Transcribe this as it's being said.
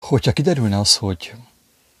Hogyha kiderülne az, hogy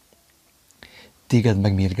téged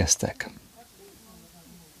megmérgeztek,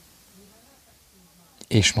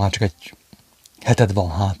 és már csak egy heted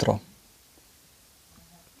van hátra,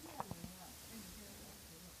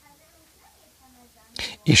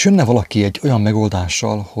 és jönne valaki egy olyan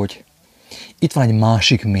megoldással, hogy itt van egy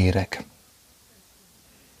másik méreg,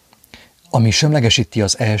 ami semlegesíti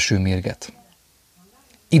az első mérget.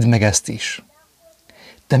 Idd meg ezt is.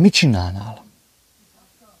 Te mit csinálnál?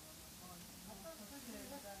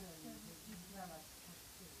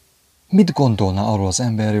 Mit gondolnál arról az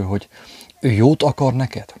emberről, hogy ő jót akar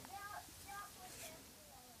neked?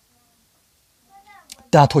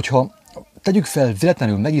 Tehát, hogyha tegyük fel,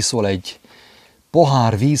 véletlenül megiszol egy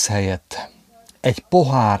pohár víz helyett egy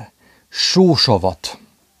pohár sósavat,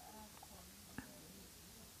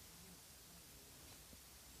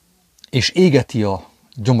 és égeti a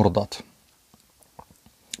gyomrodat.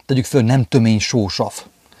 Tegyük föl, nem tömény sósav,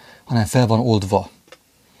 hanem fel van oldva,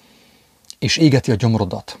 és égeti a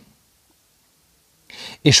gyomrodat.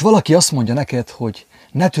 És valaki azt mondja neked, hogy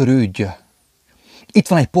ne törődj, itt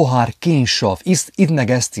van egy pohár kénsav, idd meg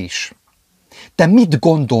ezt is. Te mit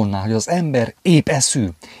gondolnál, hogy az ember épp eszű,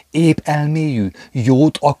 épp elmélyű,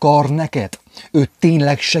 jót akar neked? Ő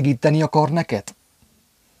tényleg segíteni akar neked?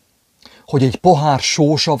 Hogy egy pohár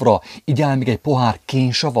sósavra igyál még egy pohár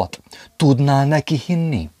kénsavat? Tudnál neki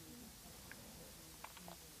hinni?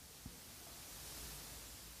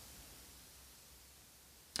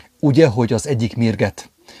 Ugye, hogy az egyik mérget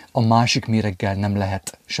a másik méreggel nem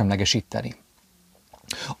lehet semlegesíteni.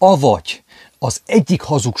 Avagy az egyik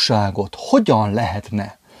hazugságot hogyan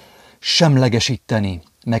lehetne semlegesíteni,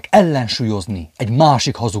 meg ellensúlyozni egy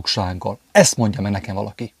másik hazugsággal? Ezt mondja meg nekem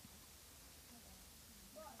valaki.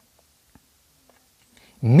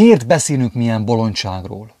 Miért beszélünk milyen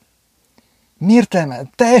bolondságról? Miért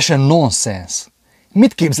teljesen nonsens?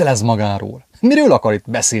 Mit képzel ez magáról? Miről akar itt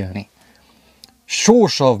beszélni?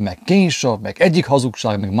 Sósav, meg kénsav, meg egyik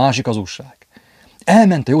hazugság, meg másik hazugság.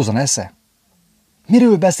 Elment a józan esze?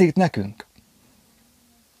 Miről beszélt nekünk?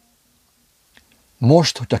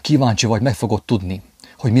 Most, hogyha kíváncsi vagy, meg fogod tudni,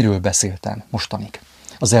 hogy miről beszéltem mostanig,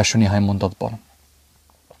 az első néhány mondatban.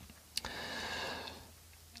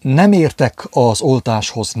 Nem értek az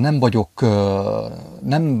oltáshoz, nem vagyok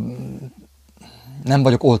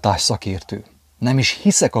oltás szakértő. Nem is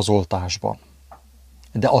hiszek az oltásban.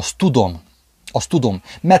 De azt tudom,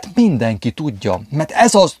 mert mindenki tudja, mert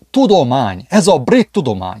ez a tudomány, ez a brit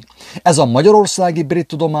tudomány, ez a magyarországi brit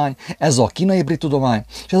tudomány, ez a kínai brit tudomány,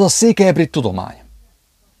 és ez a székely brit tudomány.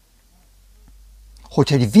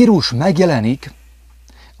 Hogyha egy vírus megjelenik,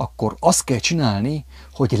 akkor azt kell csinálni,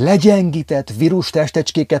 hogy legyengített vírus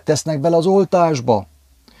testecskéket tesznek bele az oltásba,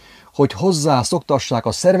 hogy hozzá szoktassák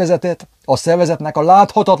a szervezetnek a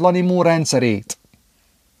láthatatlan immunrendszerét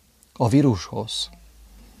a vírushoz.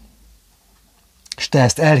 És te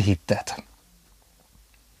ezt elhitted.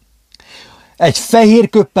 Egy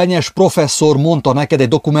fehérköppenyes professzor mondta neked egy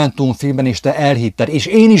dokumentumfilmben, és te elhitted. És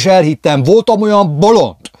én is elhittem, voltam olyan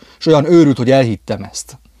bolond, és olyan őrült, hogy elhittem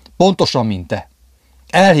ezt. Pontosan, mint te.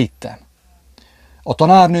 Elhittem. A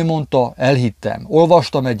tanárnő mondta, elhittem.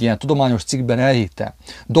 Olvastam egy ilyen tudományos cikkben, elhittem.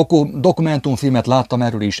 Dokumentumfilmet láttam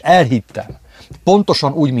erről is, elhittem.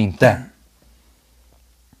 Pontosan úgy, mint te.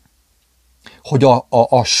 Hogy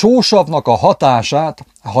a sósavnak a hatását,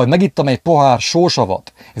 ha megittam egy pohár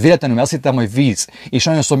sósavat, véletlenül azt hittem, hogy víz, és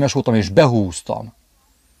nagyon szomjas voltam, és behúztam.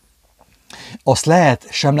 Azt lehet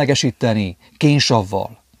semlegesíteni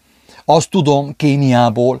kénsavval. Azt tudom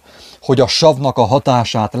kémiából, hogy a savnak a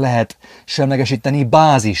hatását lehet semlegesíteni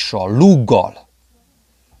bázissal, lúggal.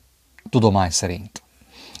 Tudomány szerint.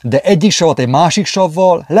 De egyik savat egy másik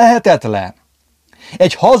savval lehetetlen.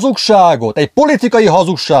 Egy hazugságot, egy politikai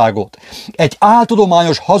hazugságot, egy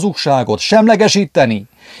áltudományos hazugságot semlegesíteni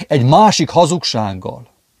egy másik hazugsággal.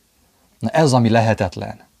 Na ez, ami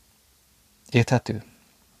lehetetlen. Érthető?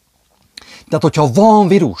 Tehát, hogyha van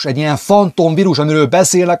vírus, egy ilyen fantomvírus, amiről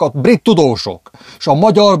beszélnek a brit tudósok, és a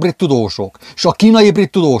magyar brit tudósok, és a kínai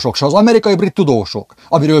brit tudósok, és az amerikai brit tudósok,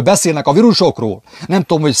 amiről beszélnek a vírusokról, nem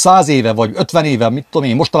tudom, hogy 100 éve, vagy 50 éve, mit tudom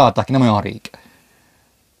én, most találták ki, nem olyan rég.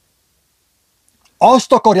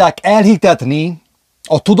 Azt akarják elhitetni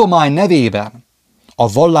a tudomány nevében,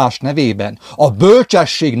 a vallás nevében, a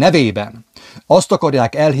bölcsesség nevében. Azt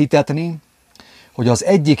akarják elhitetni, hogy az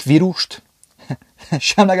egyik vírust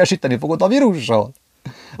semlegesíteni fogod a vírussal,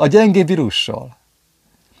 a gyengébb vírussal.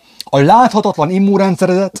 A láthatatlan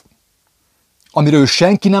immunrendszeredet, amiről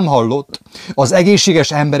senki nem hallott, az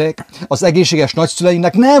egészséges emberek, az egészséges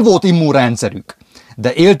nagyszüleinknek nem volt immunrendszerük,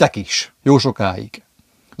 de éltek is jó sokáig.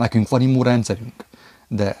 Nekünk van immunrendszerünk,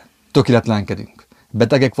 de tökéletlenkedünk.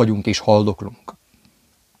 betegek vagyunk és haldoklunk.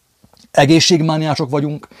 Egészségmániások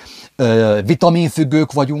vagyunk,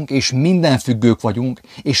 vitaminfüggők vagyunk, és mindenfüggők vagyunk,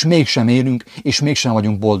 és mégsem élünk, és mégsem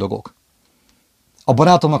vagyunk boldogok. A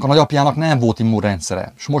barátomnak, a nagyapjának nem volt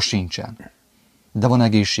immunrendszere, és most sincsen. De van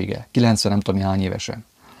egészsége, 90 nem tudom hány évesen.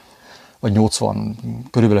 Vagy 80,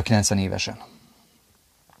 körülbelül 90 évesen.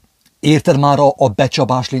 Érted már a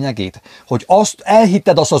becsapás lényegét? Hogy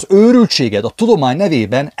elhitted azt az őrültséged a tudomány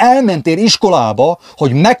nevében, elmentél iskolába,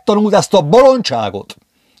 hogy megtanuld ezt a bolondságot,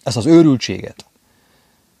 ezt az őrültséget.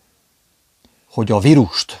 Hogy a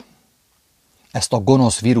vírust, ezt a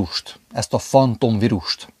gonosz vírust, ezt a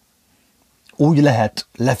fantomvírust úgy lehet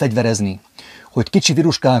lefegyverezni, hogy kicsi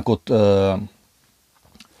víruskákat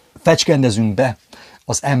fecskendezünk be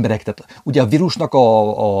az emberek. Tehát ugye a vírusnak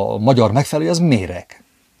a magyar megfelelője az méreg.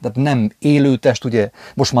 Tehát nem élő test, ugye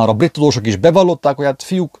most már a brit tudósok is bevallották, hogy hát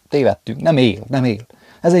fiúk, tévedtünk, nem él.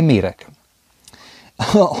 Ez egy méreg.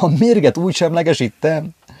 A mérget úgy semlegesítem,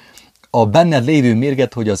 a benned lévő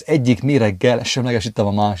mérget, hogy az egyik méreggel semlegesítem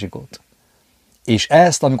a másikot. És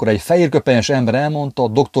ezt, amikor egy fehérköpenyes ember elmondta,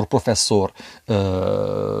 doktor, professzor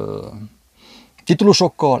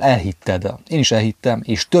titulusokkal, elhitted. Én is elhittem,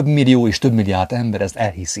 és több millió és több milliárd ember ezt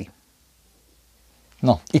elhiszi.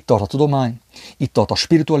 Na, itt tart a tudomány, itt tart a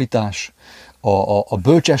spiritualitás, a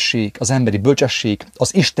bölcsesség, az emberi bölcsesség,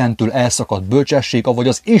 az Istentől elszakadt bölcsesség, avagy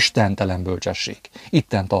az istentelen bölcsesség.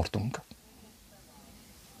 Itten tartunk.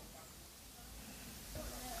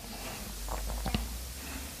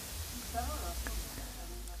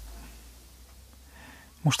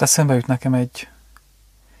 Most eszembe jut nekem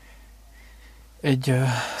egy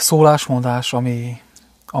szólásmondás,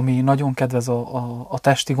 ami nagyon kedvez a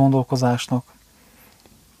testi gondolkozásnak.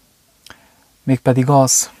 Mégpedig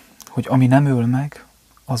az, hogy ami nem öl meg,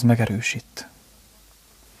 az megerősít.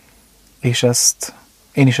 És ezt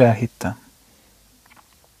én is elhittem.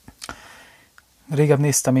 Régebb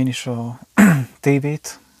néztem én is a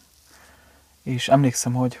tévét, és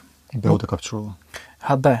emlékszem, hogy... Be oda kapcsolva.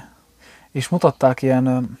 Hát be. És mutatták,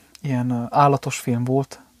 ilyen állatos film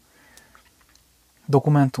volt,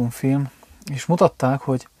 dokumentumfilm, és mutatták,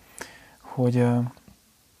 hogy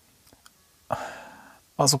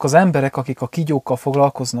azok az emberek, akik a kígyókkal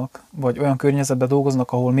foglalkoznak, vagy olyan környezetben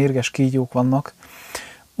dolgoznak, ahol mérges kígyók vannak,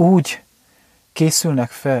 úgy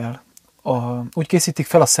készülnek fel, úgy készítik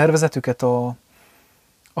fel a szervezetüket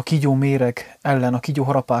a kígyó méreg ellen, a kígyó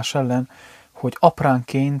harapás ellen, hogy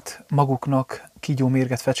apránként maguknak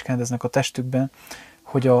kígyómérget fecskendeznek a testükben,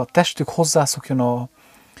 hogy a testük hozzászokjon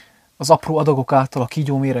az apró adagok által a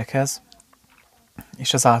kígyóméreghez,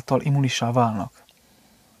 és ezáltal immunissá válnak.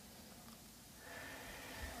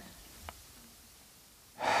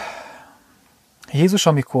 Jézus,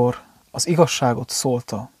 amikor az igazságot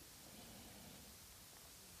szólta,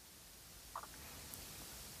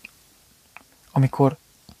 amikor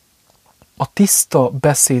a tiszta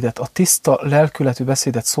beszédet, a tiszta lelkületű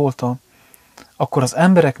beszédet szólta, akkor az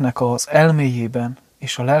embereknek az elméjében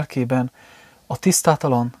és a lelkében a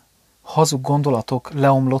tisztátalan, hazug gondolatok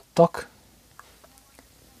leomlottak,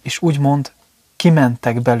 és úgymond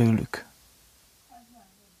kimentek belőlük.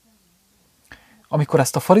 Amikor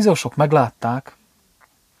ezt a farizeusok meglátták,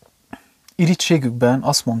 irítségükben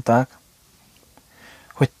azt mondták,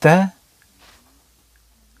 hogy te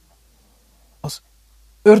az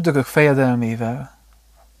ördögök fejedelmével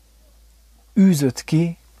űzött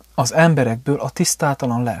ki az emberekből a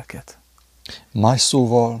tisztátalan lelket. Más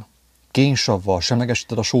szóval, kénsavval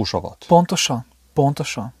semlegesíted a sósavat.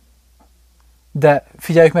 Pontosan. De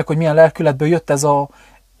figyeljük meg, hogy milyen lelkületből jött ez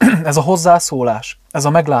a hozzászólás, ez a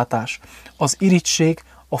meglátás. Az irigység,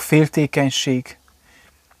 a féltékenység,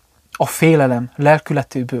 a félelem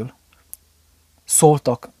lelkületéből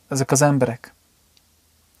szóltak ezek az emberek.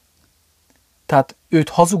 Tehát őt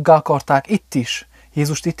hazuggá akarták itt is,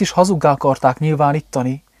 Jézust itt is hazuggá akarták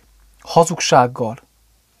nyilvánítani, hazugsággal,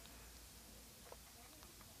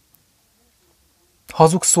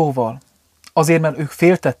 hazug szóval, azért, mert ők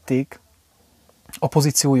féltették a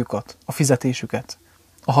pozíciójukat, a fizetésüket,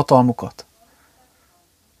 a hatalmukat.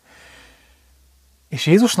 És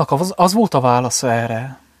Jézusnak az volt a válasza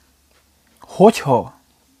erre, hogyha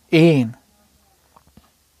én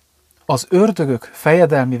az ördögök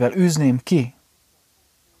fejedelmével űzném ki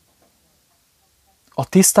a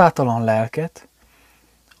tisztátalan lelket,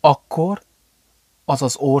 akkor az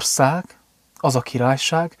az ország, az a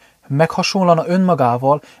királyság meghasonlana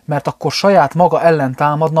önmagával, mert akkor saját maga ellen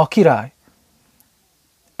támadna a király.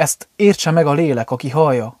 Ezt értse meg a lélek, aki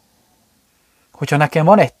hallja. Hogyha nekem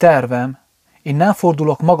van egy tervem, én nem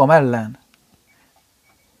fordulok magam ellen,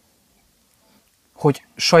 hogy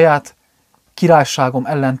saját királyságom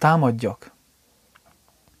ellen támadjak.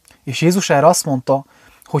 És Jézus erre azt mondta,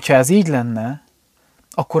 hogyha ez így lenne,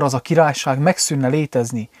 akkor az a királyság megszűnne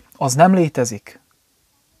létezni. Az nem létezik.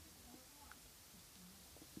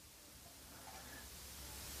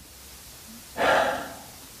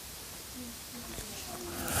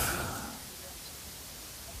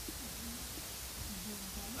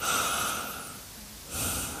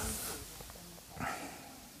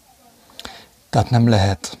 Tehát nem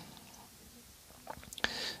lehet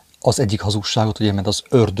az egyik hazugságot, ugye, mert az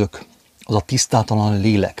ördög, az a tisztátalan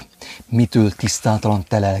lélek, mitől tisztátalan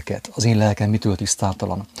te lelked, az én lelkem mitől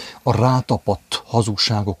tisztátalan, a rátapadt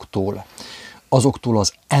hazugságoktól, azoktól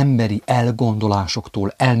az emberi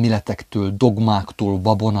elgondolásoktól, elméletektől, dogmáktól,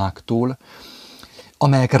 babonáktól,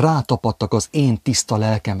 amelyek rátapadtak az én tiszta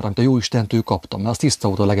lelkemre, amit a Jóistentől kaptam, mert az tiszta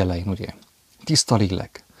volt a legelején, ugye? Tiszta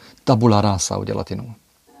lélek, tabula rasa, ugye latinul.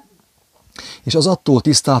 És az attól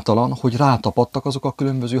tisztátalan, hogy rátapadtak azok a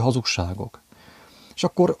különböző hazugságok. És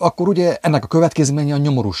akkor ugye ennek a következménye a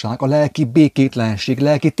nyomorúság, a lelki békétlenség,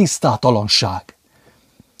 lelki tisztátalanság.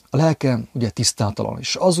 A lelkem ugye tisztátalan.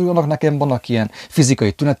 És az olyanok nekem vannak ilyen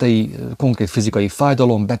fizikai tünetei, konkrét fizikai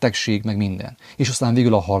fájdalom, betegség, meg minden. És aztán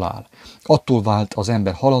végül a halál. Attól vált az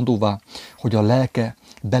ember halandóvá, hogy a lelke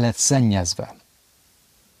be lett szennyezve.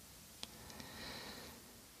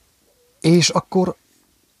 És akkor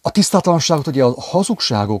a tisztátalanságot ugye a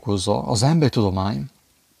hazugság okozza, az emberi tudomány,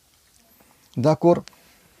 de akkor,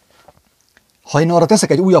 ha én arra teszek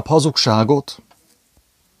egy újabb hazugságot,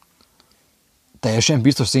 teljesen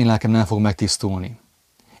biztos, hogy az én lelkem nem fog megtisztulni.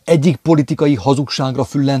 Egyik politikai hazugságra,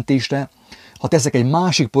 füllentésre, ha teszek egy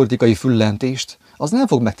másik politikai füllentést, az nem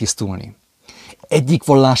fog megtisztulni. Egyik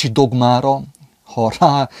vallási dogmára, ha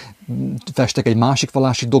rá festek egy másik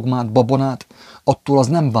vallási dogmát, babonát, attól az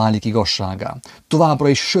nem válik igazságá. Továbbra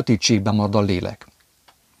is sötétségben marad a lélek.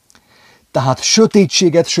 Tehát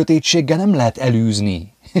sötétséget sötétséggel nem lehet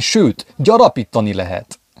elűzni, sőt, gyarapítani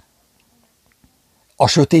lehet. A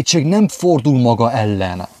sötétség nem fordul maga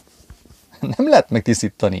ellen. Nem lehet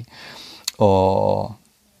megtisztítani a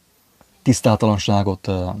tisztátalanságot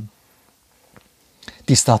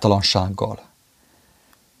tisztátalansággal.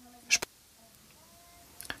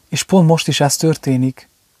 És pont most is ez történik,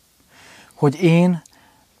 hogy én,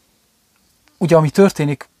 ugye ami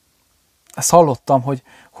történik, ezt hallottam,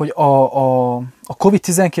 hogy a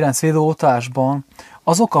COVID-19 védőoltásban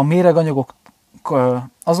azok a méreganyagok,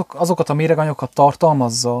 azokat a méreganyagokat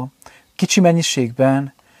tartalmazza kicsi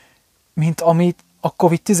mennyiségben, mint amit a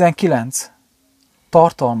COVID-19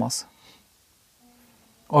 tartalmaz.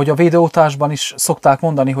 Ahogy a védőoltásban is szokták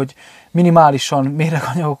mondani, hogy minimálisan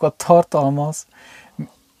méreganyagokat tartalmaz,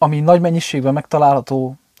 ami nagy mennyiségben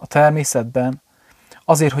megtalálható a természetben,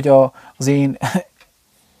 azért, hogy az én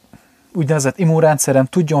úgynevezett immunrendszerem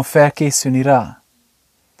tudjon felkészülni rá.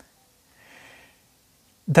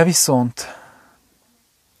 De viszont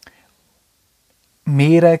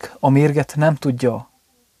a mérget nem tudja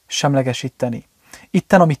semlegesíteni.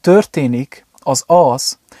 Itten, ami történik,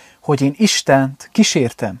 az, hogy én Istent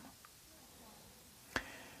kísértem.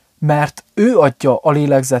 Mert ő adja a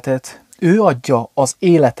lélegzetet, ő adja az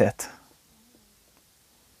életet.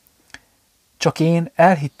 Csak én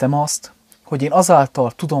elhittem azt, hogy én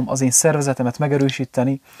azáltal tudom az én szervezetemet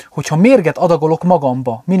megerősíteni, hogyha mérget adagolok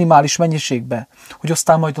magamba, minimális mennyiségbe, hogy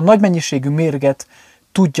aztán majd a nagy mennyiségű mérget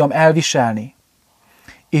tudjam elviselni.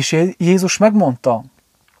 És Jézus megmondta,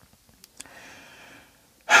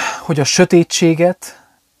 hogy a sötétséget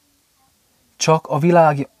csak a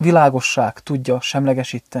világosság tudja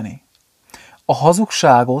semlegesíteni. A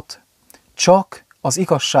hazugságot csak az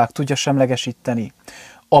igazság tudja semlegesíteni.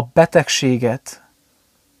 A betegséget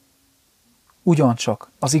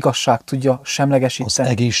ugyancsak az igazság tudja semlegesíteni.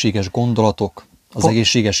 Az egészséges gondolatok, az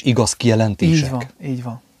egészséges igaz kijelentések. Így van, így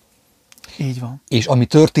van. Így van. És ami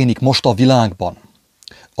történik most a világban,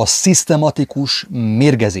 a szisztematikus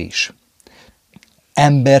mérgezés,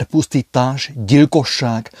 emberpusztítás,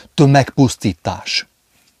 gyilkosság, tömegpusztítás.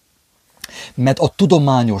 Mert a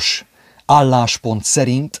tudományos álláspont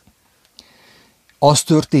szerint az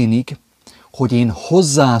történik, hogy én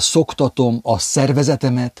hozzászoktatom a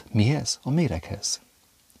szervezetemet mihez? A méreghez.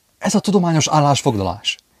 Ez a tudományos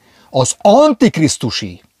állásfoglalás. Az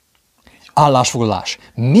antikrisztusi állásfoglalás.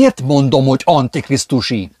 Miért mondom, hogy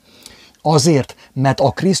antikrisztusi? Azért, mert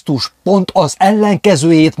a Krisztus pont az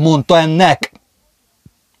ellenkezőjét mondta ennek.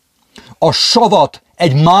 A savat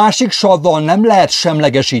egy másik savval nem lehet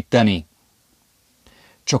semlegesíteni.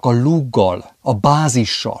 Csak a lúggal, a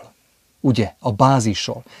bázissal. Ugye, a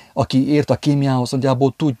bázissal. Aki ért a kémiához,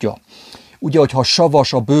 nagyjából tudja. Ugye, hogyha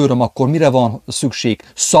savas a bőröm, akkor mire van szükség?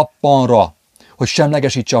 Szappanra, hogy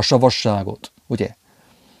semlegesítse a savasságot. Ugye?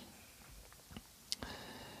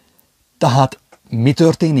 Tehát mi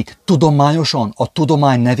történik? Tudományosan, a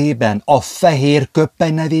tudomány nevében, a fehér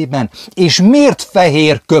köppeny nevében. És miért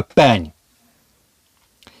fehér köppeny?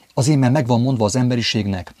 Azért, mert meg van mondva az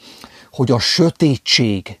emberiségnek, hogy a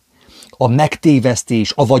sötétség, a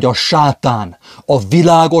megtévesztés, avagy a sátán, a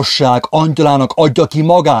világosság angyalának adja ki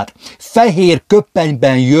magát, fehér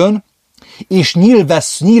köppenyben jön, és nyíl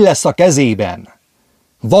lesz a kezében.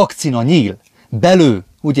 Vakcina, nyíl, belő,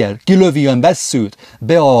 ugye, kilövi olyan vesszőt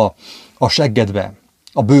be a seggedbe,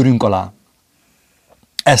 a bőrünk alá.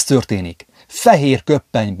 Ez történik. Fehér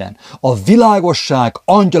köppenyben a világosság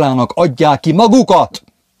angyalának adják ki magukat,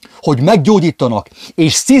 hogy meggyógyítanak,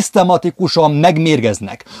 és szisztematikusan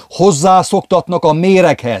megmérgeznek, hozzászoktatnak a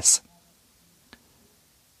méreghez,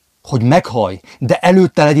 hogy meghaj, de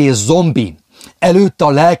előtte legyél zombi, előtte a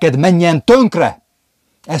lelked menjen tönkre.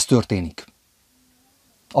 Ez történik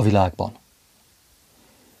a világban.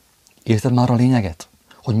 Érted már a lényeget?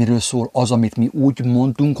 Hogy miről szól az, amit mi úgy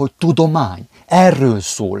mondunk, hogy tudomány. Erről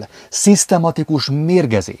szól. Szisztematikus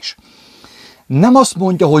mérgezés. Nem azt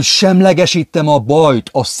mondja, hogy semlegesítem a bajt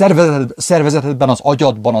a szervezetedben, az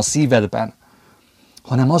agyadban, a szívedben,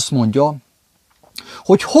 hanem azt mondja,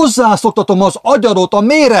 hogy hozzászoktatom az agyadat a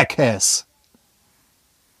méreghez.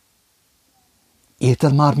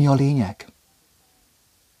 Érted már, mi a lényeg?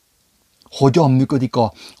 Hogyan működik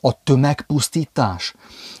a tömegpusztítás,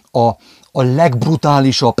 a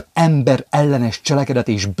legbrutálisabb ember ellenes cselekedet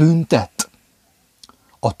és büntet?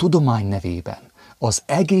 A tudomány nevében, az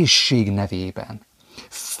egészség nevében,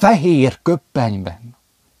 fehér köppenyben.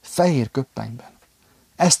 Fehér köppenyben.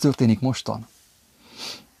 Ez történik mostan.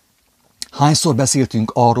 Hányszor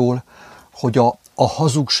beszéltünk arról, hogy a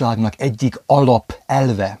hazugságnak egyik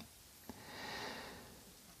alapelve,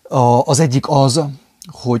 az egyik az,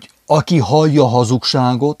 hogy aki hallja a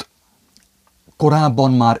hazugságot,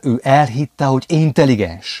 korábban már ő elhitte, hogy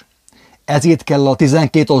intelligens. Ezért kell a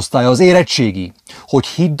 12 osztály, az érettségi, hogy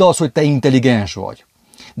hidd az, hogy te intelligens vagy.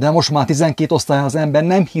 De most már 12 osztály az ember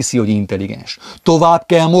nem hiszi, hogy intelligens. Tovább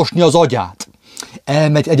kell mosni az agyát.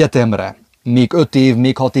 Elmegy egyetemre. Még 5 év,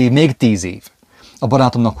 még 6 év, még 10 év. A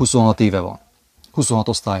barátomnak 26 éve van. 26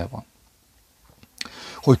 osztálya van.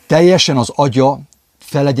 Hogy teljesen az agya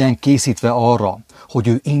fel legyen készítve arra, hogy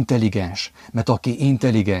ő intelligens. Mert aki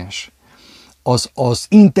intelligens, az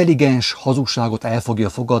intelligens hazugságot el fogja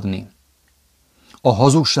fogadni. A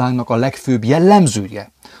hazugságnak a legfőbb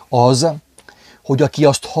jellemzője az, hogy aki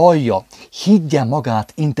azt hallja, higgye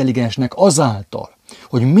magát intelligensnek azáltal,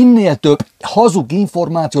 hogy minél több hazug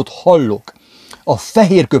információt hallok a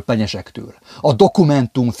fehérköppenyesektől, a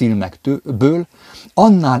dokumentumfilmekből,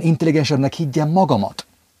 annál intelligensebbnek higgyem magamat.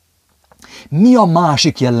 Mi a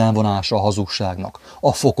másik jellemvonása a hazugságnak?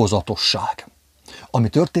 A fokozatosság. Ami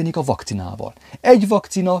történik a vakcinával. 1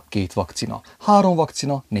 vakcina, 2 vakcina, 3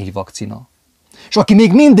 vakcina, 4 vakcina. És aki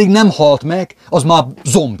még mindig nem halt meg, az már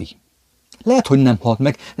zombi. Lehet, hogy nem halt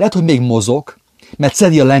meg, lehet, hogy még mozog, mert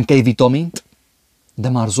szedi a lenkei vitamint, de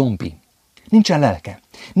már zombi. Nincsen lelke,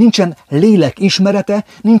 nincsen lélek ismerete,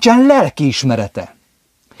 nincsen lelki ismerete.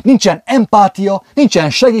 Nincsen empátia, nincsen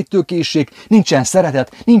segítőkészség, nincsen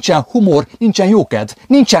szeretet, nincsen humor, nincsen jókedv,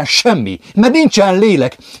 nincsen semmi, mert nincsen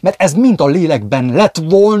lélek, mert ez mind a lélekben lett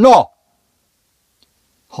volna,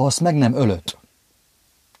 ha azt meg nem ölött.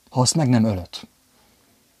 Ha azt meg nem ölött.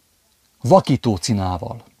 Vakító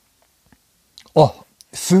cinával. A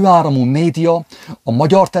főáramú média, a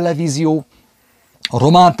magyar televízió, a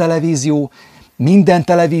román televízió, minden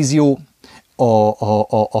televízió,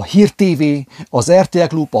 a Hír TV, az RTL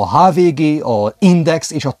Klub, a HVG, a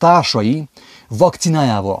Index és a társai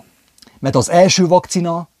vakcinájával. Mert az első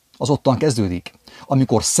vakcina az ottan kezdődik,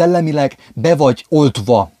 amikor szellemileg be vagy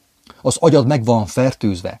oltva, az agyad meg van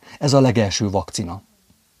fertőzve. Ez a legelső vakcina.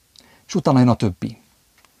 És utána jön a többi.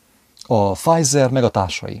 A Pfizer meg a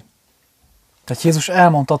társai. Tehát Jézus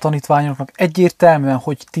elmondta a tanítványoknak egyértelműen,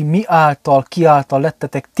 hogy ti mi által, ki által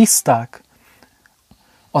lettetek tiszták,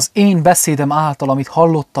 az én beszédem által, amit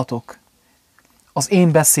hallottatok, az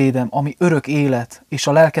én beszédem, ami örök élet, és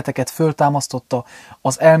a lelketeket föltámasztotta,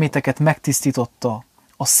 az elméteket megtisztította,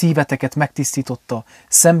 a szíveteket megtisztította,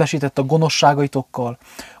 szembesített a gonoszságaitokkal,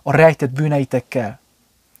 a rejtett bűneitekkel.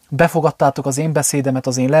 Befogadtátok az én beszédemet,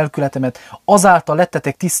 az én lelkületemet, azáltal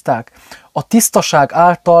lettetek tiszták. A tisztaság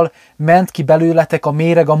által ment ki belőletek a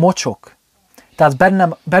méreg, a mocsok. Tehát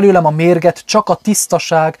belőlem a mérget csak a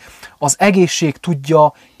tisztaság, az egészség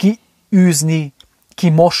tudja kiűzni,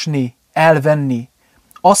 kimosni, elvenni.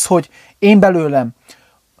 Az, hogy én belőlem,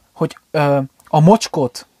 hogy a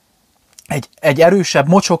mocskot egy erősebb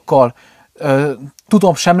mocsokkal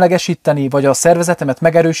tudom semlegesíteni, vagy a szervezetemet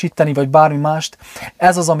megerősíteni, vagy bármi mást.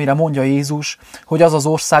 Ez az, amire mondja Jézus, hogy az az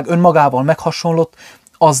ország önmagával meghasonlott,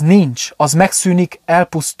 az nincs, az megszűnik,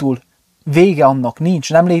 elpusztul, vége annak nincs,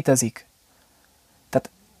 nem létezik. Tehát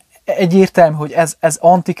egyértelmű, hogy ez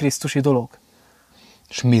antikrisztusi dolog.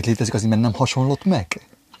 És miért létezik az, mert nem hasonlott meg?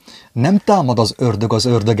 Nem támad az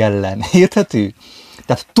ördög ellen. Érthető?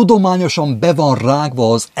 Tehát tudományosan be van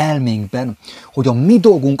rágva az elménkben, hogy a mi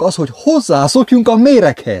dolgunk az, hogy hozzászokjunk a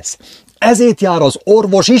méreghez. Ezért jár az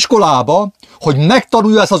orvos iskolába, hogy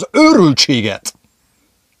megtanulja ezt az őrültséget.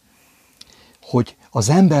 Hogy az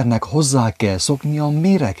embernek hozzá kell szokni a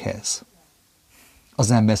méreghez.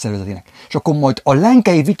 Az ember szervezetének. És akkor majd a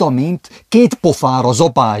lenkei vitamint 2 pofára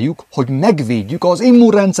zabáljuk, hogy megvédjük az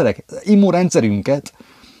immunrendszerünket,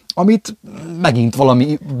 amit megint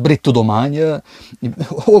valami brit tudomány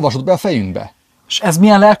olvasott be a fejünkbe. És ez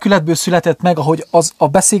milyen lelkületből született meg, ahogy a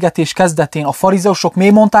beszélgetés kezdetén a farizeusok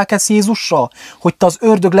miért mondták ezt Jézusra? Hogy te az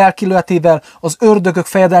ördög lelkületével, az ördögök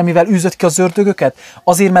fejedelmével űzött ki az ördögöket?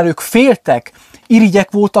 Azért, mert ők féltek,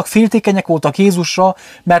 irigyek voltak, féltékenyek voltak Jézusra,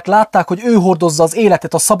 mert látták, hogy ő hordozza az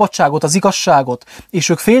életet, a szabadságot, az igazságot, és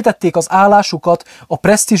ők féltették az állásukat, a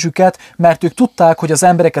presztízsüket, mert ők tudták, hogy az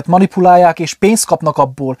embereket manipulálják, és pénzt kapnak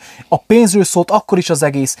abból. A pénzről szólt akkor is az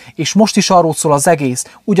egész, és most is arról szól az egész.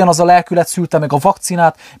 Ugyanaz a lelkület szülte meg a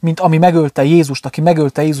vakcinát, mint ami megölte Jézust, aki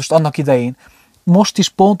megölte Jézust annak idején. Most is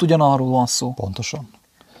pont ugyanarról van szó. Pontosan.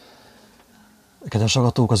 Kedves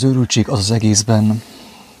hallgatók, az őrültség az az egészben,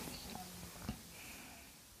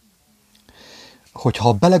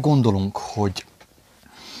 hogyha belegondolunk,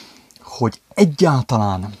 hogy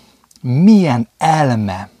egyáltalán milyen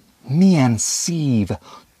elme, milyen szív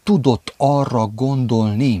tudott arra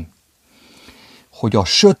gondolni, hogy a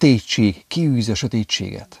sötétség kiűzi a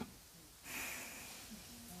sötétséget.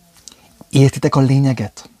 Értitek a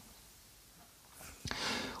lényeget?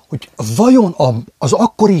 Hogy vajon az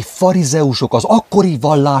akkori farizeusok, az akkori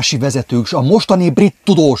vallási vezetők, a mostani brit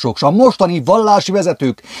tudósok, a mostani vallási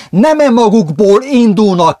vezetők nem magukból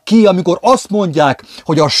indulnak ki, amikor azt mondják,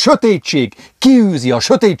 hogy a sötétség kiűzi a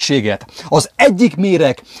sötétséget, az egyik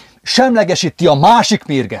méreg semlegesíti a másik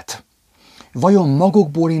mérget. Vajon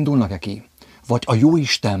magukból indulnak-e ki? Vagy a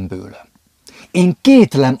Jóistenből? Én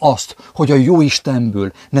kétlem azt, hogy a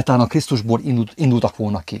Jóistenből, netán a Krisztusból indultak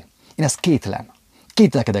volna ki. Én ezt kétlem.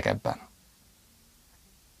 Kételkedek ebben.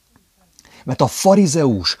 Mert a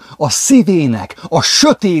farizeus a szívének, a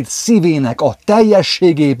sötét szívének a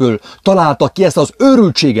teljességéből találta ki ezt az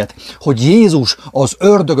őrültséget, hogy Jézus az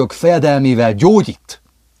ördögök fejedelmével gyógyít.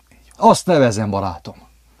 Azt nevezem, barátom.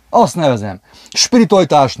 Azt nevezem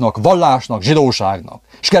spiritualitásnak, vallásnak, zsidóságnak,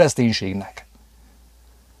 és kereszténységnek.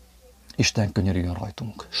 Isten könyörüljön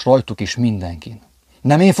rajtunk, s rajtuk is mindenkin.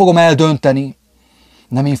 Nem én fogom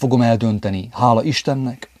eldönteni, hála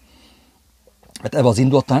Istennek, mert ebben az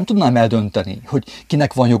indulattal nem tudnám eldönteni, hogy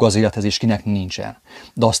kinek van joga az élethez, és kinek nincsen.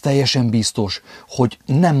 De az teljesen biztos, hogy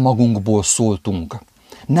nem magunkból szóltunk,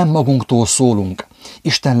 nem magunktól szólunk,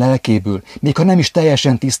 Isten lelkéből, még ha nem is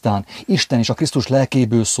teljesen tisztán, Isten és a Krisztus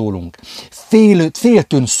lelkéből szólunk.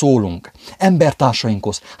 Féltőn szólunk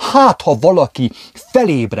embertársainkhoz. Hát, ha valaki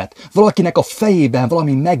felébred, valakinek a fejében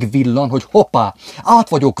valami megvillan, hogy hoppá, át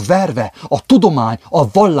vagyok verve a tudomány,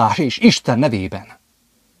 a vallás és Isten nevében.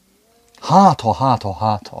 Hát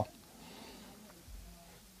ha.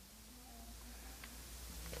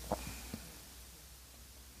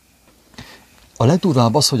 A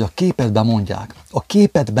legdurvább az, hogy a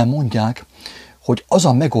képetben mondják, hogy az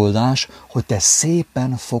a megoldás, hogy te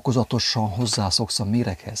szépen, fokozatosan hozzászoksz a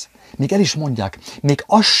méreghez. Még el is mondják, még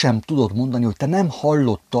azt sem tudod mondani, hogy te nem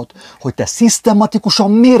hallottad, hogy te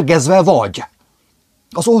szisztematikusan mérgezve vagy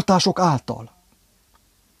az oltások által.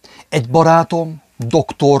 Egy barátom,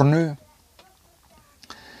 doktornő,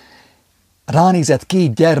 ránézett 2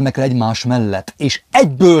 gyermekre egymás mellett, és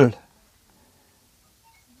egyből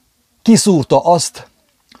kiszúrta azt,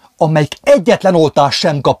 amelyik egyetlen oltást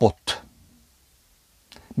sem kapott.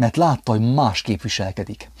 Mert látta, hogy másképp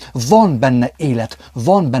viselkedik. Van benne élet,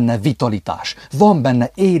 van benne vitalitás, van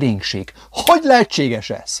benne élénkség. Hogy lehetséges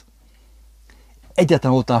ez?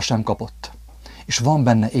 Egyetlen oltást sem kapott. És van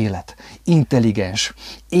benne élet, intelligens,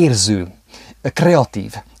 érző,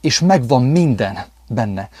 kreatív, és megvan minden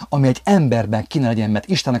benne, ami egy emberben kéne legyen, mert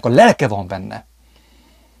Istennek a lelke van benne.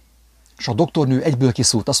 És a doktornő egyből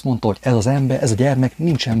kiszúrt, azt mondta, hogy ez az ember, ez a gyermek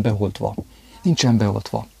nincsen beoltva. Nincsen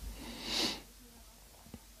beoltva.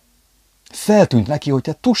 Feltűnt neki, hogy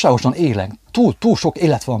te túlságosan élen, túl sok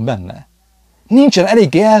élet van benne. Nincsen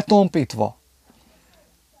eléggé eltompítva.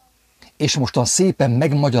 És mostan szépen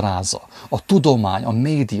megmagyarázza a tudomány, a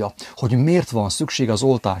média, hogy miért van szükség az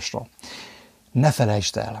oltásra. Ne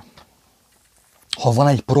felejtsd el, ha van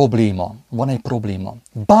egy probléma,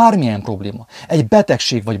 bármilyen probléma, egy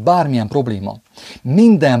betegség vagy bármilyen probléma,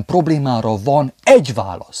 minden problémára van egy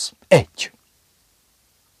válasz, egy.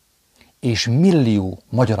 És millió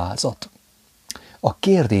magyarázat. A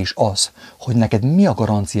kérdés az, hogy neked mi a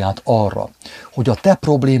garanciád arra, hogy a te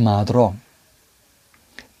problémádra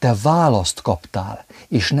te választ kaptál,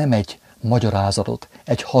 és nem egy magyarázatot,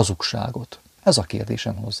 egy hazugságot. Ez a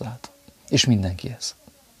kérdésem hozzád. És mindenkihez.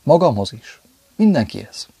 Magamhoz is.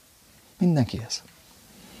 Mindenkihez. Mindenkihez.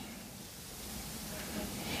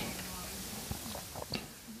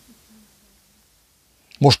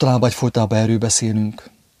 Mostanában egyfolytában erről beszélünk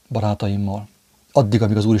barátaimmal. Addig,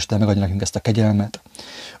 amíg az Úristen megadja nekünk ezt a kegyelmet,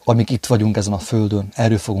 amíg itt vagyunk ezen a földön,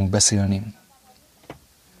 erről fogunk beszélni.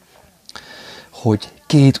 Hogy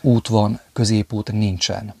két út van, középút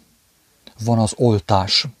nincsen. Van az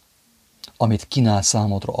oltás, amit kínál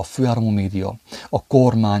számodra a főáramú média, a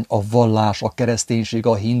kormány, a vallás, a kereszténység,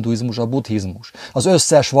 a hinduizmus, a buddhizmus, az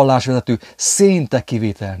összes vallásvezető szinte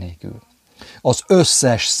kivétel nélkül. Az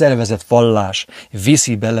összes szervezett vallás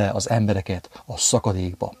viszi bele az embereket a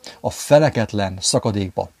szakadékba, a feneketlen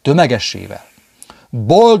szakadékba, tömegessével.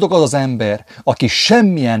 Boldog az az ember, aki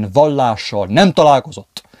semmilyen vallással nem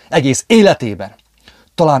találkozott egész életében.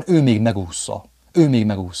 Talán ő még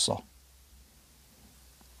megúszza.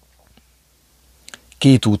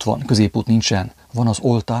 Két út van, középút nincsen. Van az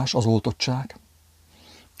oltás, az oltottság,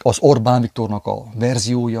 az Orbán Viktornak a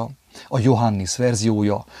verziója, a Johannis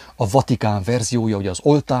verziója, a Vatikán verziója, ugye az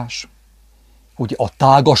oltás, ugye a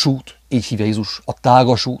tágas út, így hívja Jézus, a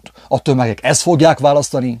tágas út, a tömegek ezt fogják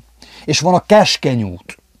választani, és van a keskeny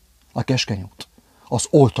út, az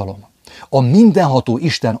oltalom, a mindenható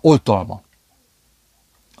Isten oltalma,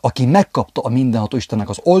 aki megkapta a mindenható Istennek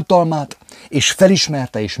az oltalmát, és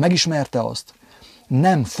felismerte és megismerte azt,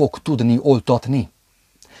 nem fog tudni oltatni.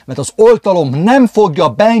 Mert az oltalom nem fogja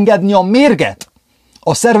beengedni a mérget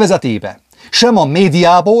a szervezetébe. Sem a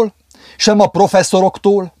médiából, sem a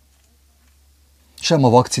professzoroktól, sem a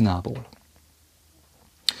vakcinából.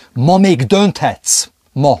 Ma még dönthetsz.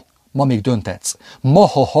 Ma még dönthetsz. Ma,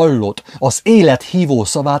 ha hallod az élet hívó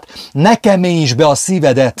szavát, ne keményítsd be a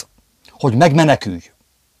szívedet, hogy megmenekülj.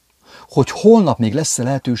 Hogy holnap még lesz-e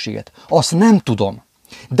lehetőséged, azt nem tudom.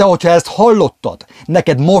 De hogyha ezt hallottad,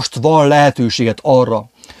 neked most van lehetőséged arra,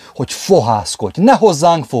 hogy fohászkodj, ne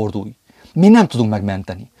hozzánk fordulj. Mi nem tudunk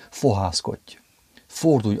megmenteni. Fohászkodj.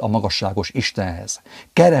 Fordulj a magasságos Istenhez.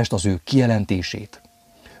 Keresd az ő kijelentését.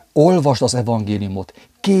 Olvasd az evangéliumot,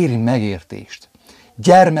 kérj megértést.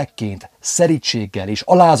 Gyermekként, szerítséggel és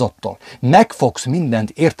alázattal meg fogsz mindent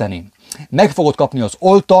érteni. Meg fogod kapni az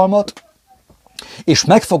oltalmat, és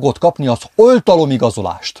meg fogod kapni az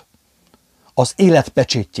oltalomigazolást. Az élet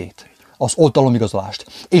pecsétjét, az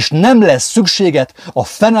oltalomigazolást. És nem lesz szükséged a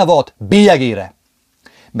fenevad bélyegére.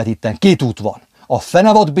 Mert itten két út van. A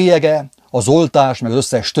fenevad bélyege, az oltás, meg az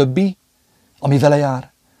összes többi, ami vele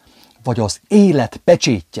jár, vagy az élet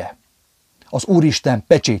pecsétje, az Úristen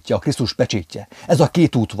pecsétje, a Krisztus pecsétje. Ez a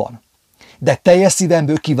két út van. De teljes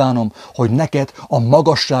szívemből kívánom, hogy neked a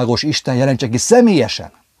magasságos Isten jelentse ki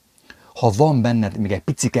személyesen. Ha van benned még egy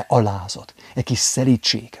picike alázat, egy kis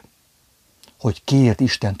szerítség, hogy kérd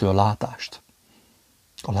Istentől a látást,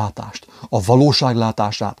 a valóság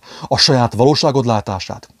látását, a saját valóságod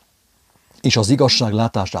látását, és az igazság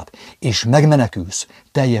látását, és megmenekülsz,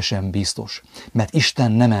 teljesen biztos, mert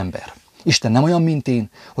Isten nem ember. Isten nem olyan, mint én,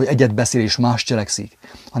 hogy egyet beszél és más cselekszik,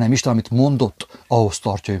 hanem Isten, amit mondott, ahhoz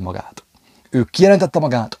tartja ő magát. Ő kijelentette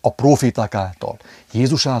magát a próféták által,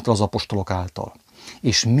 Jézus által, az apostolok által,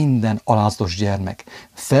 és minden alázatos gyermek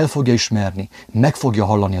fel fogja ismerni, meg fogja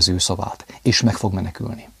hallani az ő szavát, és meg fog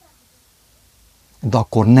menekülni. De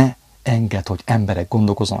akkor ne engedd, hogy emberek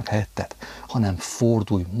gondolkozzanak helyetted, hanem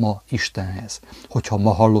fordulj ma Istenhez, hogyha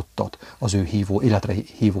ma hallottad az ő életre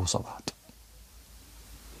hívó szavát.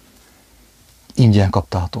 Ingyen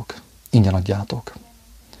kaptátok, ingyen adjátok.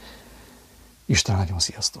 Isten áldjon,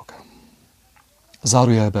 sziasztok!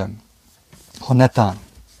 Zárójelben, ha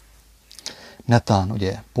netán,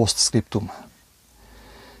 ugye, postscriptum,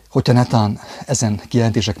 hogyha netán ezen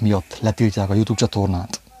kijelentések miatt letiltják a YouTube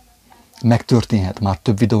csatornát, megtörténhet, már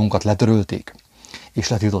több videónkat letörölték, és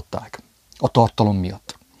letiltották a tartalom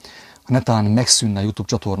miatt. Ha netán megszűnne a YouTube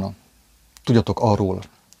csatorna, tudjatok arról,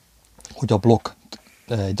 hogy a blog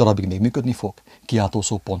egy darabig még működni fog,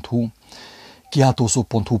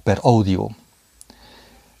 kiáltószó.hu/audio.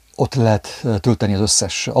 Ott lehet tölteni az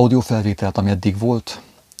összes audiofelvételt, ami eddig volt,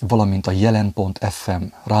 valamint a jelen.fm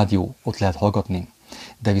rádió, ott lehet hallgatni,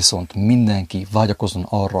 de viszont mindenki vágyakozzon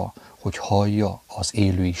arra, hogy hallja az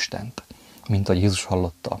élő Istent, mint ahogy Jézus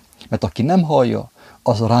hallotta. Mert aki nem hallja,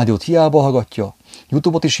 az a rádiót hiába hallgatja,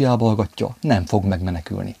 YouTube-ot is hiába hallgatja, nem fog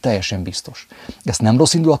megmenekülni. Teljesen biztos. Ezt nem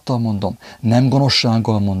rossz indulattal mondom, nem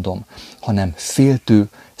gonoszsággal mondom, hanem féltő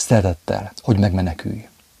szeretettel, hogy megmenekülj.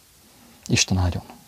 Isten áldjon!